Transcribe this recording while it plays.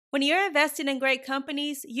When you're investing in great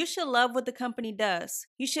companies, you should love what the company does.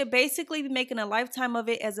 You should basically be making a lifetime of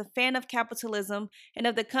it as a fan of capitalism and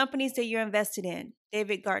of the companies that you're invested in.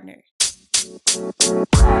 David Gardner.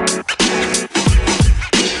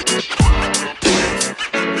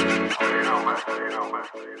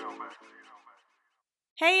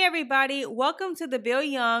 Hey everybody, welcome to the Bill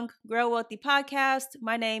Young Grow Wealthy podcast.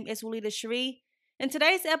 My name is Walida Cherie. In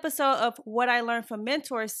today's episode of What I Learned from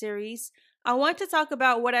Mentors series, I want to talk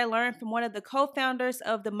about what I learned from one of the co-founders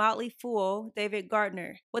of The Motley Fool, David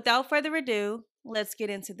Gardner. Without further ado, let's get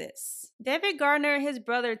into this. David Gardner and his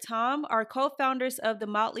brother Tom are co-founders of The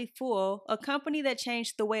Motley Fool, a company that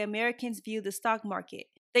changed the way Americans view the stock market.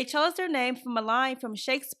 They chose their name from a line from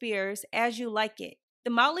Shakespeare's As You Like It. The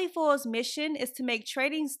Motley Fool's mission is to make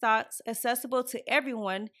trading stocks accessible to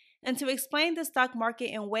everyone and to explain the stock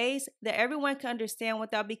market in ways that everyone can understand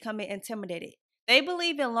without becoming intimidated. They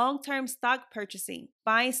believe in long-term stock purchasing,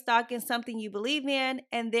 buying stock in something you believe in,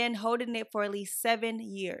 and then holding it for at least 7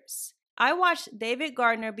 years. I watched David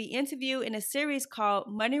Gardner be interviewed in a series called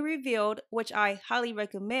Money Revealed, which I highly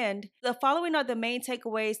recommend. The following are the main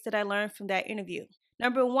takeaways that I learned from that interview.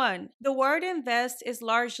 Number 1, the word invest is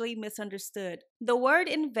largely misunderstood. The word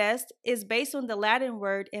invest is based on the Latin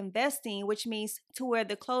word investing, which means to wear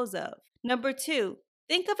the clothes of. Number 2,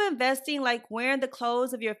 think of investing like wearing the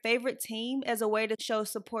clothes of your favorite team as a way to show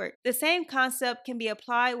support. The same concept can be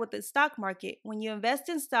applied with the stock market. When you invest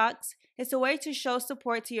in stocks, it's a way to show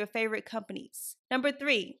support to your favorite companies. Number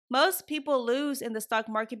 3, most people lose in the stock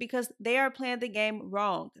market because they are playing the game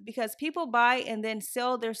wrong, because people buy and then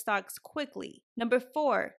sell their stocks quickly. Number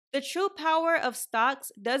 4, the true power of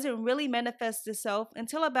stocks doesn't really manifest itself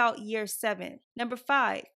until about year 7. Number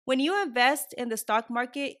 5, when you invest in the stock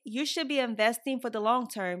market, you should be investing for the long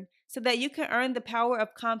term so that you can earn the power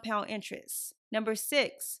of compound interest. Number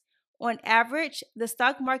 6, on average, the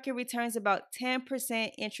stock market returns about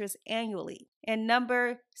 10% interest annually. And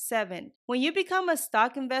number 7, when you become a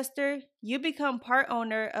stock investor, you become part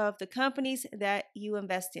owner of the companies that you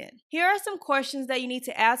invest in. Here are some questions that you need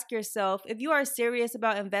to ask yourself if you are serious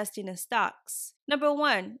about investing in stocks. Number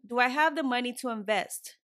 1, do I have the money to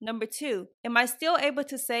invest? Number 2, am I still able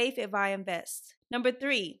to save if I invest? Number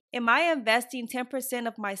 3, am I investing 10%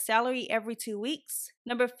 of my salary every 2 weeks?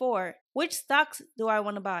 Number 4, which stocks do I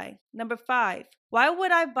want to buy? Number 5, why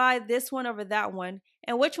would I buy this one over that one?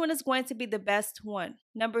 And which one is going to be the best one?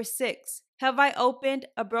 Number 6, have I opened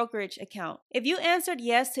a brokerage account? If you answered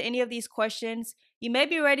yes to any of these questions, you may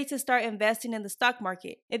be ready to start investing in the stock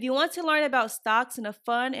market. If you want to learn about stocks in a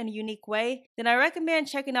fun and unique way, then I recommend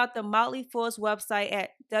checking out the Motley Fool's website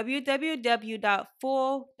at www.fool.com.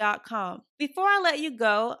 Before I let you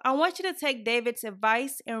go, I want you to take David's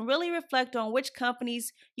advice and really reflect on which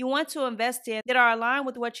companies you want to invest in that are aligned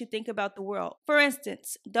with what you think about the world. For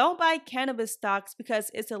instance, don't buy cannabis stocks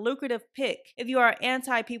because it's a lucrative pick if you are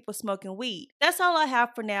anti-people smoking weed. That's all I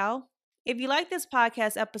have for now. If you like this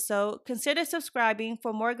podcast episode, consider subscribing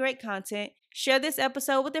for more great content. Share this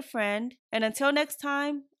episode with a friend. And until next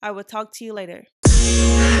time, I will talk to you later.